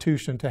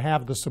institution, to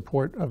have the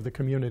support of the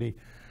community.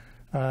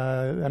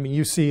 I mean,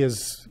 UC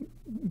is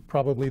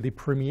probably the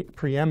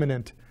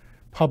preeminent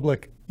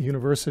public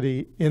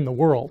university in the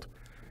world,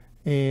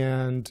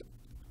 and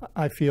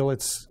I feel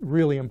it's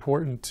really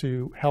important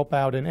to help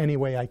out in any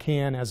way I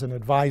can as an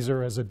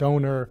advisor, as a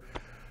donor,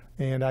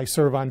 and I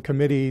serve on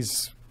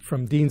committees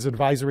from Dean's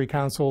Advisory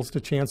Councils to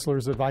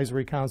Chancellor's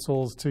Advisory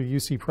Councils to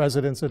UC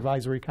President's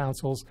Advisory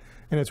Councils,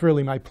 and it's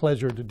really my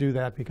pleasure to do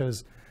that,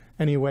 because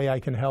any way I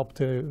can help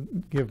to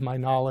give my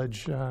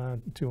knowledge, to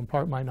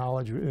impart my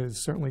knowledge,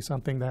 is certainly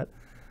something that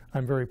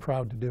I'm very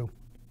proud to do.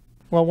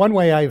 Well, one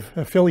way I've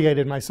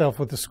affiliated myself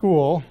with the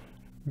school,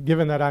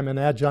 given that I'm an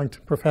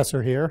adjunct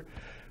professor here,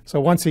 so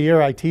once a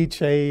year I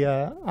teach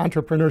a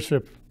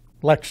entrepreneurship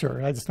lecture.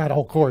 It's not a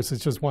whole course,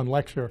 it's just one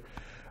lecture.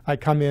 I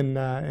come in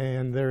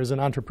and there is an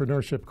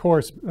entrepreneurship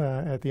course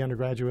at the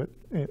undergraduate,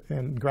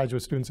 and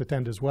graduate students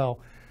attend as well.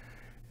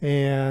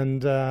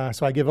 And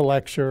so I give a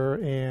lecture,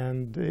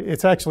 and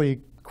it's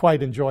actually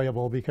quite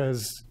enjoyable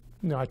because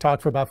I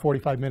talk for about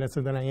 45 minutes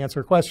and then I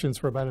answer questions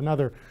for about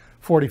another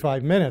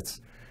 45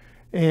 minutes.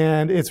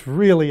 And it's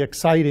really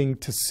exciting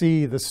to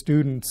see the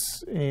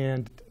students,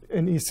 and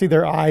you see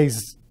their eyes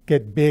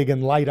get big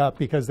and light up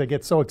because they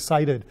get so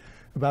excited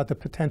about the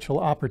potential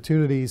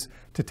opportunities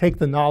to take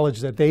the knowledge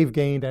that they've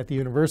gained at the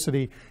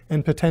university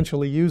and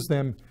potentially use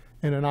them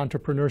in an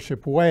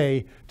entrepreneurship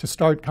way to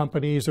start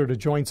companies or to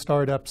join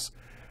startups.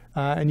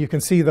 And you can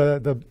see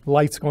the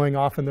lights going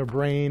off in their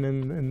brain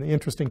and the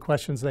interesting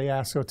questions they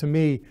ask. So to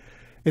me,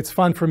 it's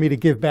fun for me to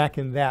give back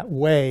in that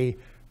way,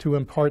 to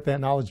impart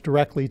that knowledge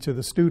directly to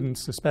the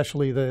students,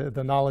 especially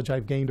the knowledge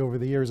I've gained over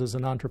the years as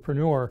an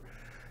entrepreneur,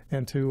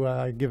 and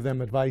to give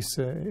them advice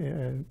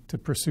to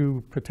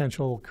pursue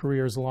potential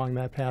careers along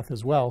that path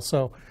as well.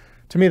 So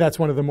to me, that's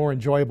one of the more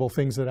enjoyable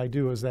things that I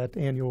do, is that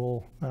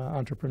annual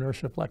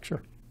entrepreneurship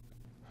lecture.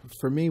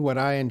 For me, what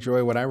I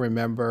enjoy, what I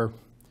remember,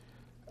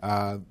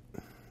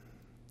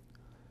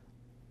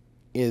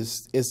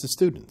 is the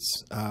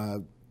students,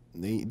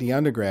 the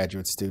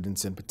undergraduate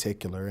students in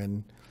particular,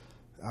 and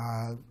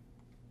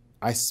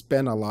I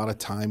spend a lot of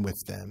time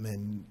with them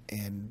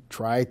and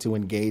try to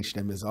engage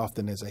them as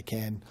often as I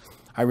can.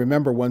 I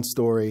remember one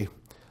story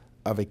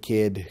of a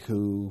kid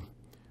who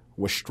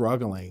was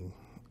struggling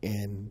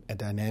in a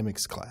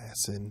dynamics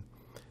class and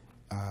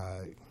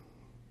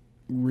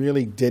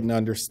really didn't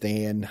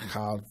understand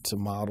how to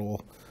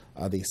model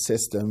these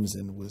systems,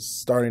 and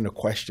was starting to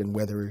question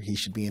whether he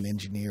should be an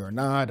engineer or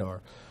not,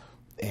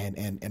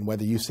 and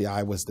whether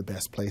UCI was the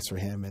best place for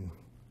him. And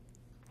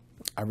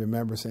I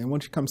remember saying, "Why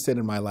don't you come sit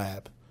in my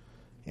lab?"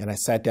 And I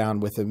sat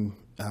down with him,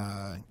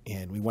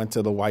 and we went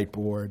to the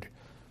whiteboard,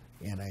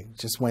 and I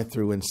just went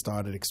through and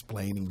started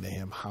explaining to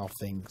him how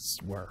things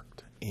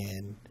worked.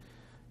 And,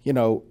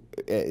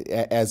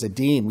 as a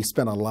dean, we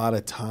spent a lot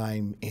of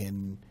time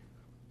in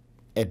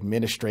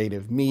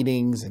administrative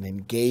meetings and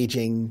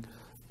engaging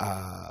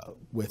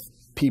with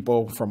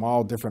people from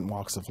all different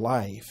walks of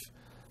life.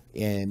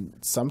 And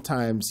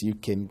sometimes you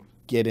can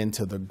get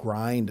into the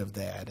grind of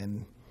that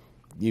and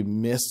you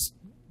miss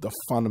the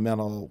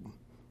fundamental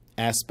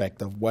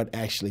aspect of what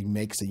actually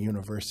makes a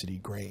university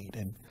great.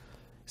 And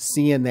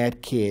seeing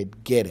that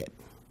kid get it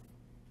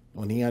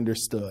when he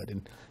understood,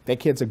 and that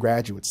kid's a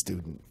graduate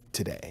student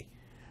today,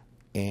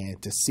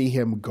 and to see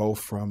him go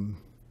from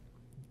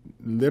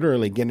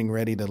literally getting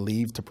ready to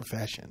leave the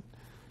profession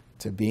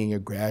to being a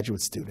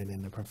graduate student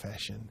in the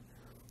profession,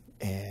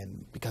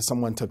 and because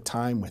someone took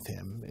time with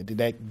him,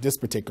 this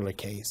particular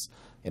case,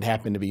 it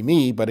happened to be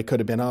me, but it could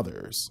have been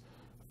others,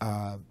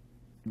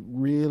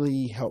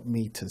 really helped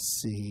me to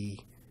see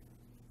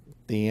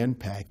the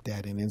impact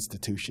that an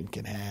institution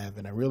can have.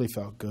 And I really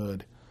felt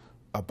good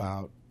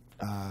about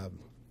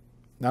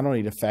not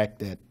only the fact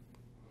that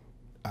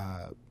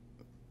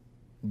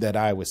that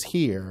I was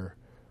here,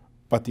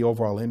 but the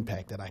overall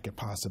impact that I could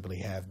possibly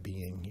have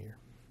being here.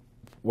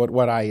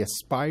 What I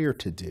aspire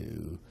to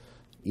do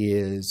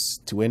is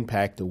to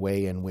impact the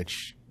way in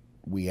which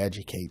we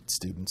educate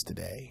students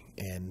today.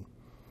 And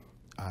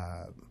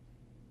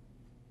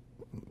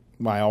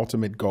my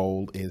ultimate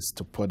goal is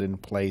to put in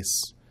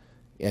place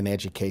an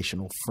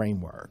educational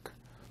framework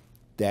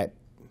that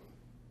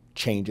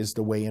changes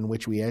the way in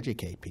which we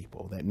educate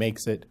people, that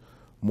makes it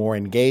more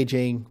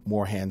engaging,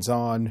 more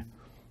hands-on,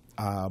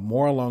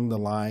 more along the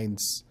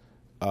lines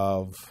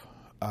of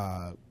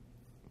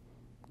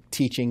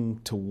teaching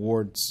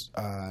towards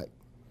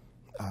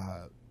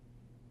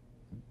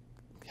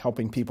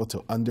helping people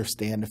to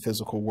understand the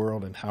physical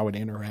world and how it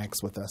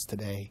interacts with us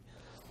today,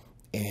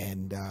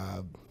 and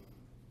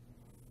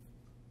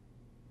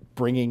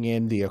bringing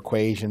in the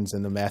equations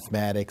and the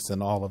mathematics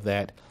and all of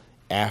that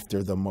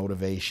after the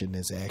motivation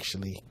is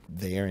actually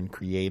there and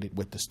created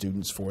with the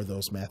students for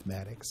those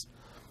mathematics.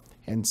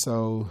 And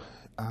so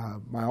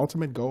my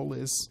ultimate goal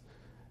is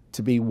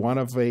to be one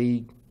of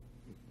a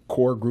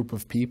core group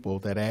of people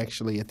that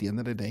actually at the end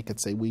of the day could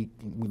say we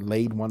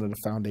laid one of the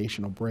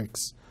foundational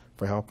bricks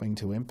for helping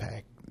to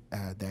impact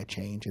that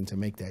change and to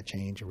make that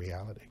change a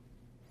reality.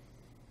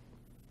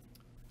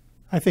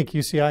 I think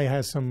UCI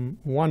has some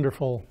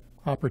wonderful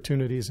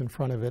opportunities in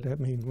front of it. I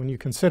mean, when you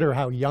consider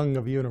how young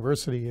of a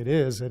university it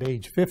is at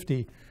age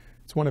 50,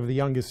 it's one of the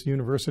youngest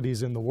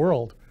universities in the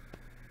world.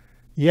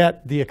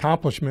 Yet the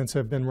accomplishments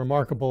have been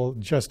remarkable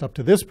just up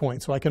to this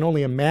point. So I can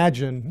only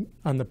imagine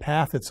on the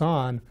path it's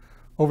on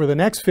over the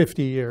next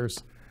 50 years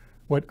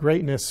what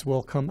greatness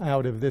will come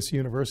out of this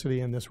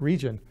university in this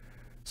region.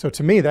 So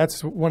to me,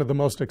 that's one of the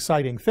most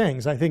exciting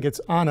things. I think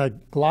it's on a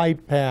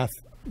glide path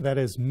that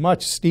is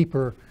much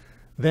steeper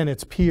than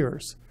its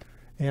peers.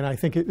 And I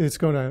think it's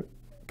going to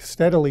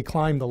steadily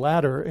climb the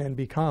ladder and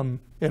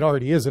become, it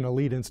already is an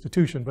elite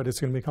institution, but it's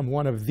going to become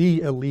one of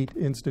the elite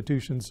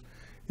institutions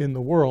in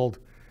the world.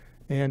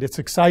 And it's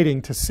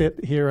exciting to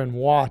sit here and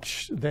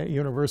watch that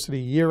university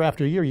year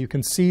after year. You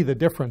can see the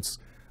difference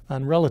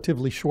on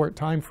relatively short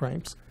time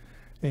frames.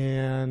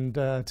 And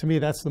to me,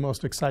 that's the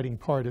most exciting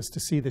part, is to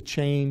see the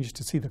change,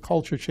 to see the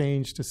culture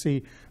change, to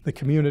see the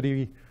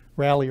community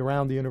rally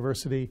around the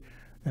university.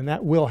 And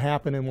that will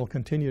happen and will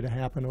continue to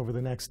happen over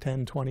the next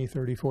 10, 20,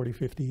 30, 40,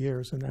 50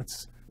 years. And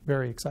that's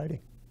very exciting.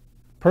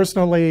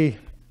 Personally,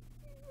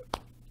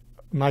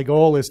 my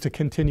goal is to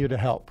continue to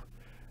help.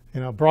 You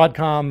know,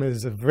 Broadcom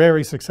is a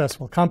very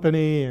successful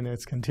company, and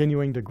it's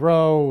continuing to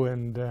grow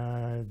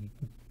and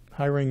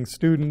hiring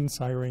students,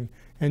 hiring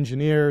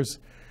engineers,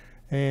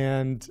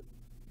 and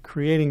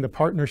creating the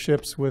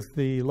partnerships with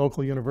the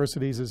local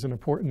universities is an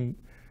important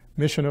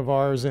mission of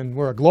ours. And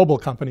we're a global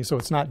company, so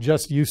it's not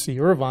just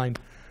UC Irvine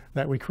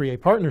that we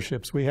create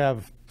partnerships. We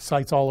have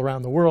sites all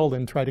around the world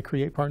and try to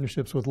create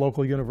partnerships with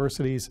local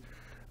universities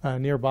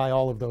nearby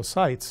all of those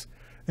sites.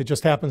 It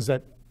just happens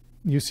that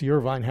UC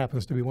Irvine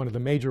happens to be one of the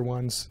major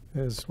ones,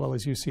 as well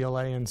as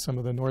UCLA and some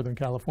of the Northern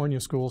California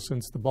schools,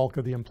 since the bulk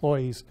of the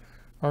employees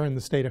are in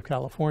the state of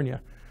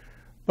California.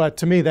 But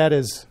to me, that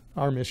is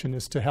our mission,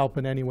 is to help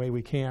in any way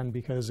we can,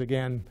 because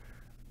again,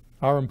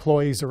 our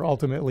employees are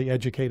ultimately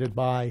educated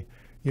by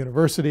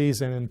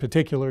universities, and in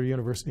particular,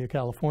 University of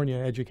California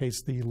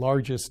educates the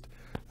largest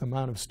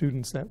amount of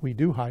students that we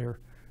do hire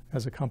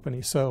as a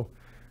company. So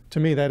to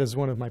me, that is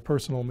one of my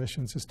personal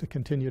missions, is to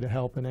continue to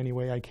help in any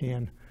way I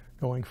can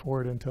going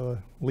forward and to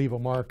leave a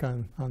mark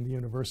on the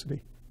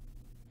university.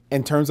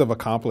 In terms of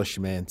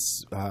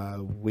accomplishments,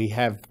 we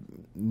have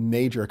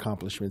major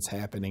accomplishments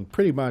happening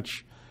pretty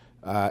much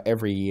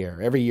every year.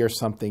 Every year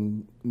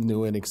something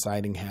new and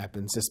exciting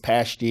happens. This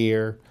past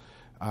year,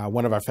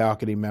 one of our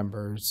faculty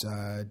members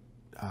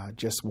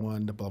just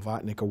won the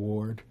Blavatnik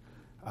Award,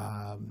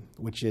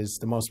 which is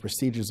the most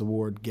prestigious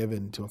award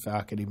given to a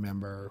faculty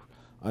member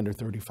under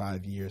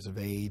 35 years of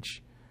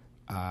age.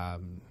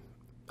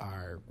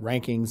 Our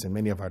rankings in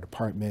many of our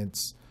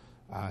departments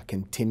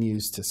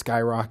continues to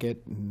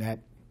skyrocket, and that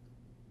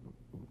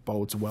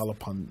bodes well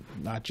upon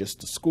not just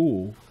the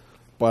school,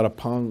 but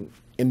upon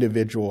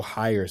individual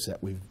hires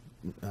that we've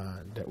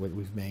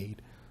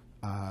made.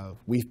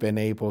 We've been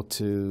able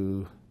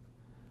to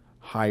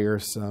hire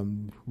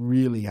some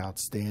really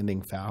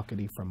outstanding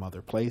faculty from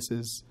other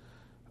places.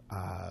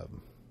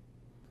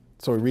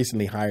 So we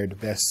recently hired the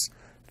best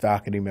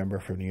faculty member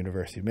from the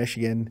University of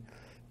Michigan.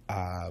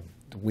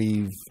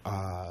 We've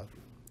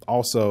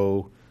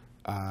also,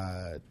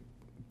 I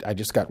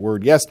just got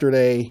word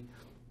yesterday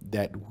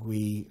that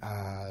we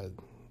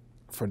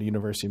for the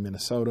University of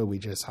Minnesota, we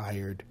just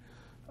hired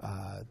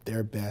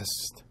their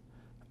best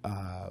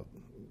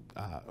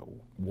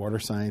water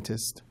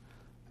scientist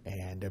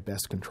and their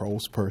best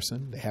controls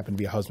person. They happen to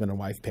be a husband and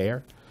wife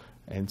pair,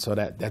 and so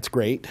that's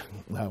great.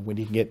 When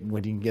you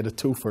can get a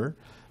twofer,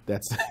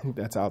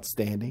 that's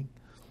outstanding.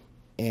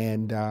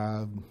 And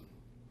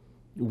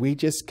we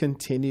just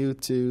continue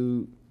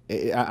to.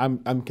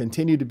 I'm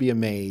continue to be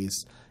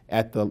amazed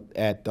at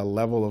the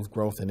level of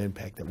growth and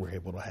impact that we're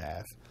able to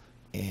have,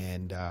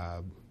 and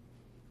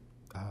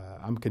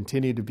I'm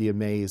continue to be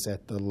amazed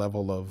at the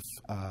level of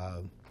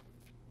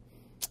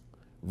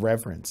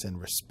reverence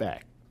and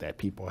respect that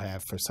people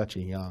have for such a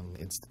young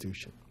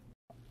institution.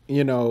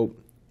 You know,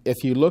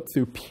 if you look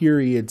through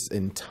periods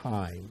in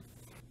time,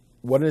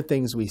 one of the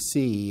things we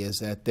see is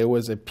that there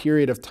was a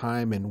period of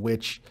time in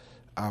which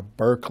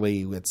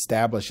Berkeley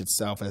established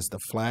itself as the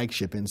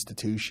flagship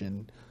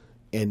institution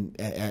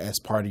as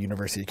part of the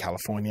University of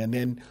California. And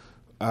then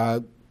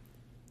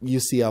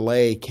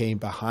UCLA came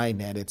behind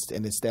that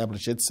and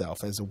established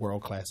itself as a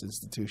world-class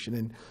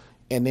institution.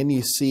 And then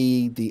you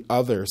see the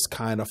others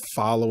kind of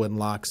follow in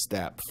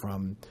lockstep,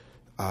 from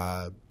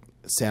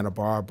Santa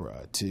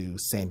Barbara to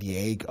San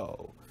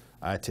Diego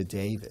to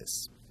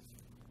Davis.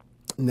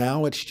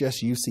 Now it's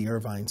just UC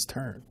Irvine's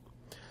turn.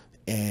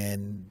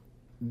 And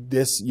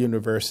this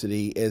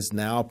university is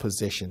now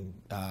positioned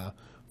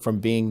from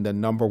being the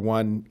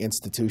 #1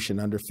 institution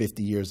under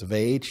 50 years of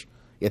age.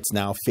 It's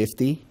now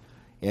 50.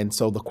 And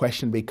so the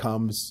question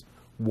becomes,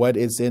 what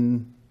is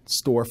in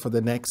store for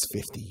the next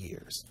 50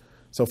 years?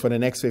 So for the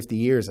next 50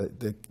 years,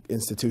 the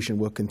institution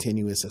will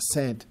continue its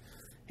ascent.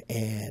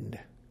 And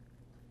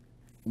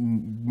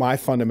my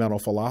fundamental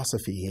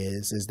philosophy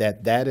is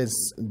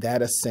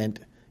that ascent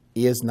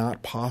is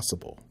not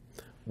possible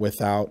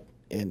without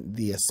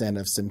the ascent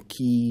of some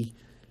key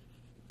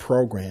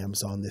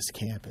programs on this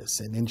campus,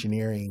 and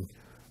engineering,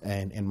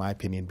 and in my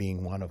opinion,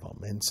 being one of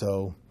them. And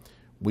so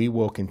we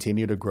will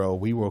continue to grow,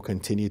 we will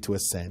continue to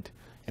ascend,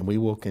 and we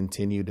will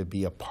continue to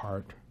be a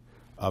part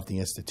of the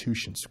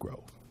institution's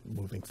growth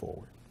moving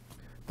forward.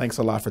 Thanks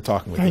a lot for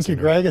talking with us. Thank you,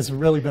 Greg. It's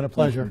really been a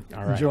pleasure.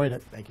 All right. Enjoyed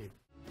it. Thank you.